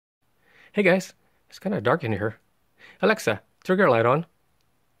Hey guys, it's kind of dark in here. Alexa, trigger light on.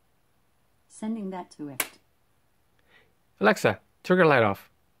 Sending that to it. Alexa, trigger light off.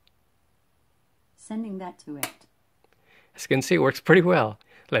 Sending that to it. As you can see, it works pretty well.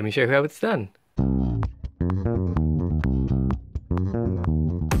 Let me show you how it's done.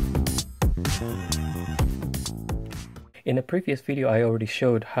 In a previous video, I already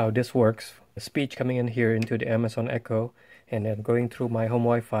showed how this works. The speech coming in here into the Amazon Echo and then going through my home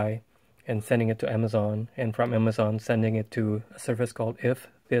Wi-Fi and sending it to Amazon, and from Amazon sending it to a service called If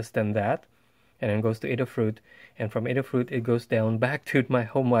This Then That, and then goes to Adafruit, and from Adafruit it goes down back to my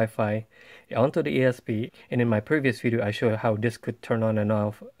home Wi-Fi onto the ESP. And in my previous video I showed how this could turn on and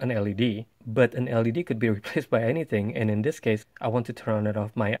off an LED, but an LED could be replaced by anything, and in this case I want to turn on and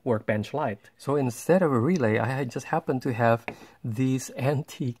off my workbench light. So instead of a relay, I just happen to have this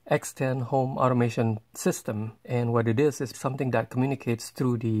antique X10 home automation system, and what it is something that communicates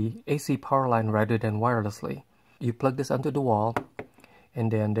through the AC power line rather than wirelessly. You plug this onto the wall, and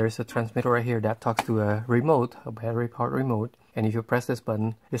then there's a transmitter right here that talks to a remote, a battery powered remote. And if you press this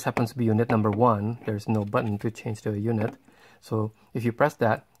button, this happens to be unit number 1. There's no button to change the unit. So if you press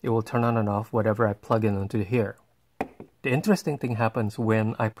that, it will turn on and off whatever I plug in onto here. The interesting thing happens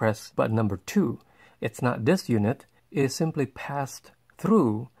when I press button number 2. It's not this unit, it is simply passed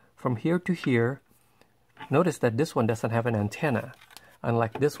through from here to here. Notice that this one doesn't have an antenna.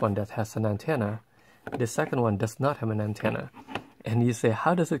 Unlike this one that has an antenna, the second one does not have an antenna. And you say,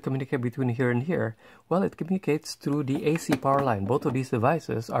 how does it communicate between here and here? Well, it communicates through the AC power line. Both of these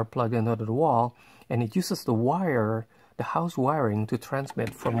devices are plugged into the wall, and it uses the wire, the house wiring, to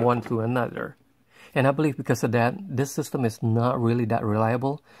transmit from one to another. And I believe because of that, this system is not really that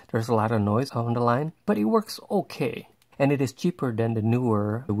reliable. There's a lot of noise on the line, but it works okay. And it is cheaper than the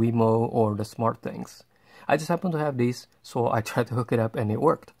newer, the Wemo or the Smart Things. I just happen to have these, so I tried to hook it up and it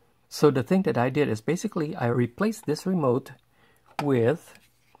worked. So the thing that I did is basically I replaced this remote with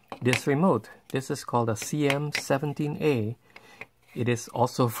this remote. This is called a CM17A. It is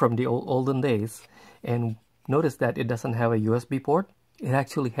also from the olden days, and notice that it doesn't have a USB port. It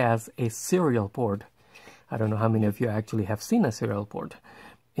actually has a serial port. I don't know how many of you actually have seen a serial port.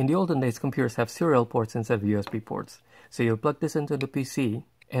 In the olden days, computers have serial ports instead of USB ports. So you plug this into the PC,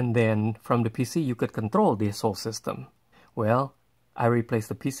 and then from the PC you could control this whole system. Well, I replaced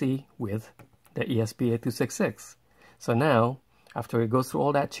the PC with the ESP8266. So now, after it goes through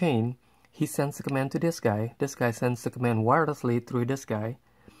all that chain, he sends the command to this guy sends the command wirelessly through this guy,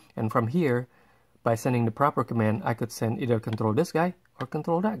 and from here, by sending the proper command, I could send either control this guy or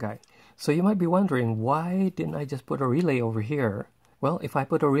control that guy. So you might be wondering, why didn't I just put a relay over here? Well, if I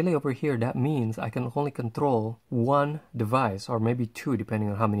put a relay over here, that means I can only control one device, or maybe 2 depending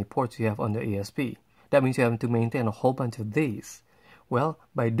on how many ports you have on the ESP. That means you have to maintain a whole bunch of these. Well,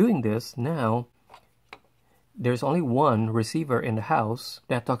 by doing this, now there's only one receiver in the house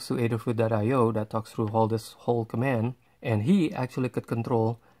that talks to Adafruit.io, that talks through all this whole command, and he actually could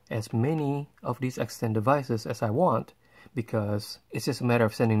control as many of these X10 devices as I want, because it's just a matter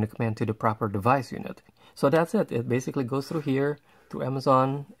of sending the command to the proper device unit. So that's it. It basically goes through here, through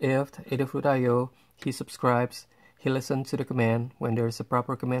Amazon, If, Adafruit.io. He subscribes, he listens to the command. When there's a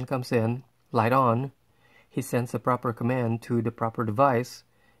proper command comes in, light on, he sends the proper command to the proper device,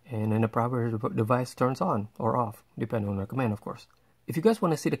 and then the proper device turns on or off, depending on the command, of course. If you guys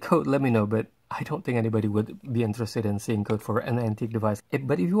want to see the code, let me know, but I don't think anybody would be interested in seeing code for an antique device.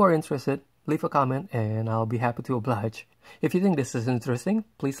 But if you are interested, leave a comment and I'll be happy to oblige. If you think this is interesting,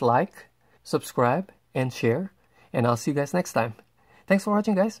 please like, subscribe, and share, and I'll see you guys next time. Thanks for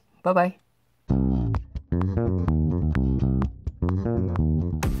watching, guys. Bye-bye.